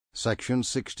Section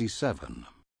 67.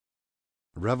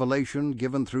 Revelation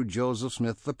given through Joseph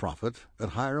Smith the prophet at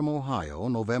Hiram, Ohio,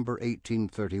 November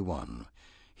 1831.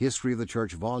 History of the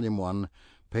Church, Volume 1,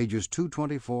 pages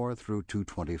 224 through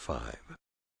 225.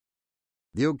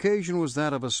 The occasion was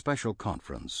that of a special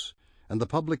conference, and the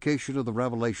publication of the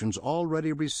revelations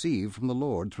already received from the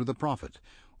Lord through the prophet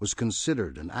was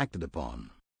considered and acted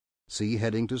upon. See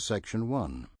heading to Section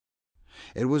 1.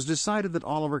 It was decided that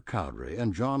Oliver Cowdery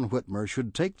and John Whitmer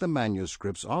should take the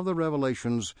manuscripts of the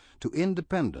Revelations to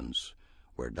Independence,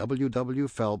 where W. W.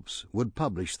 Phelps would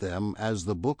publish them as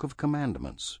the Book of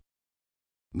Commandments.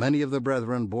 Many of the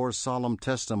brethren bore solemn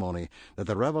testimony that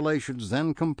the revelations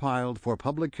then compiled for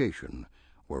publication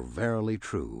were verily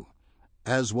true,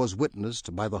 as was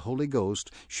witnessed by the Holy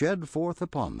Ghost shed forth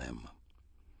upon them.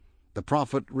 The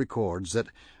prophet records that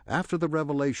after the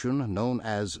revelation known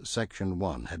as Section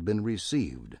 1 had been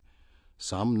received,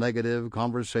 some negative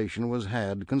conversation was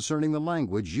had concerning the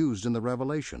language used in the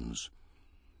revelations.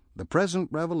 The present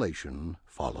revelation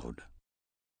followed.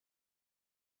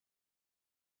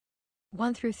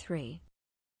 1 through 3.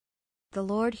 The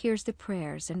Lord hears the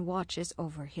prayers and watches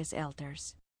over his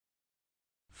elders.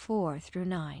 4 through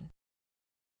 9.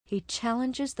 He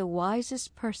challenges the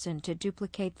wisest person to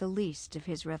duplicate the least of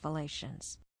his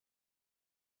revelations.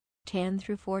 10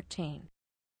 through 14.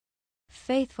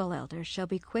 Faithful elders shall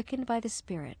be quickened by the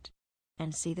Spirit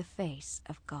and see the face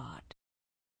of God.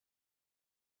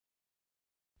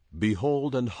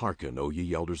 Behold and hearken, O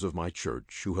ye elders of my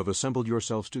church, who have assembled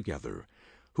yourselves together,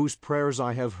 whose prayers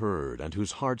I have heard, and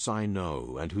whose hearts I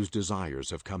know, and whose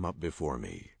desires have come up before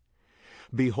me.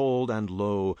 Behold, and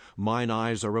lo, mine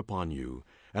eyes are upon you,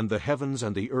 and the heavens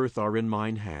and the earth are in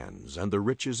mine hands, and the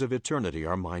riches of eternity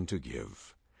are mine to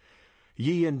give.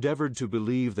 Ye endeavored to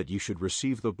believe that ye should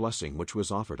receive the blessing which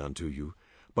was offered unto you.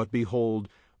 But behold,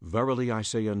 verily I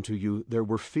say unto you, there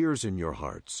were fears in your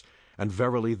hearts, and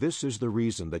verily this is the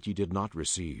reason that ye did not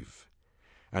receive.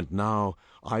 And now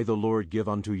I the Lord give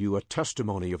unto you a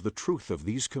testimony of the truth of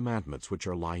these commandments which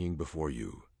are lying before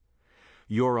you.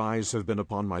 Your eyes have been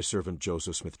upon my servant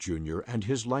Joseph Smith, Jr., and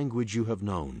his language you have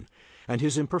known, and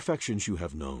his imperfections you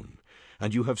have known,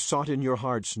 and you have sought in your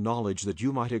hearts knowledge that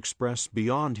you might express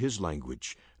beyond his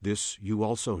language. This you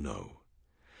also know.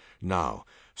 Now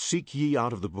seek ye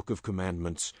out of the book of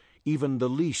commandments even the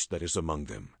least that is among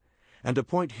them, and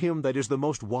appoint him that is the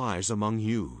most wise among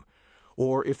you.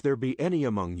 Or if there be any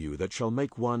among you that shall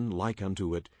make one like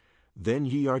unto it, then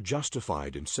ye are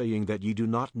justified in saying that ye do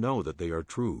not know that they are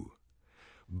true.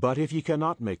 But if ye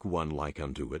cannot make one like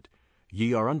unto it,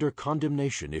 ye are under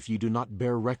condemnation if ye do not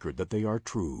bear record that they are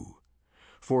true.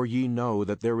 For ye know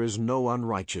that there is no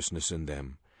unrighteousness in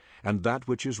them, and that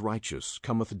which is righteous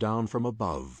cometh down from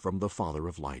above, from the Father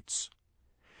of lights.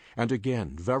 And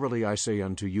again, verily I say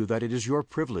unto you, that it is your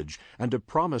privilege, and a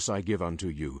promise I give unto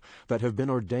you, that have been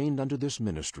ordained unto this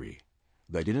ministry,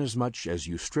 that inasmuch as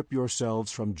you strip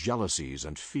yourselves from jealousies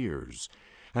and fears,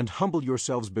 and humble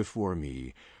yourselves before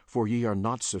me, for ye are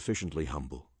not sufficiently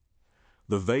humble,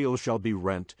 the veil shall be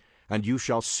rent, and you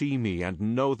shall see me, and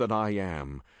know that I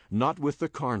am, not with the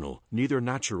carnal, neither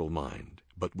natural mind,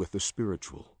 but with the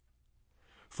spiritual.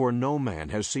 For no man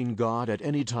has seen God at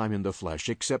any time in the flesh,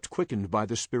 except quickened by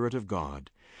the Spirit of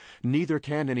God. Neither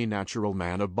can any natural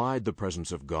man abide the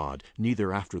presence of God,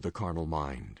 neither after the carnal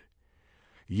mind.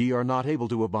 Ye are not able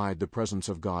to abide the presence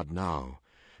of God now,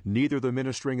 neither the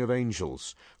ministering of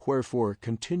angels. Wherefore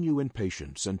continue in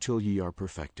patience until ye are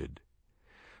perfected.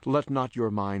 Let not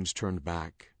your minds turn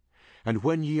back. And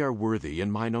when ye are worthy, in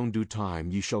mine own due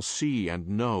time, ye shall see and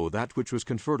know that which was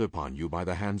conferred upon you by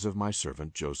the hands of my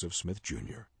servant Joseph Smith,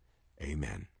 Jr.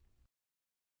 Amen.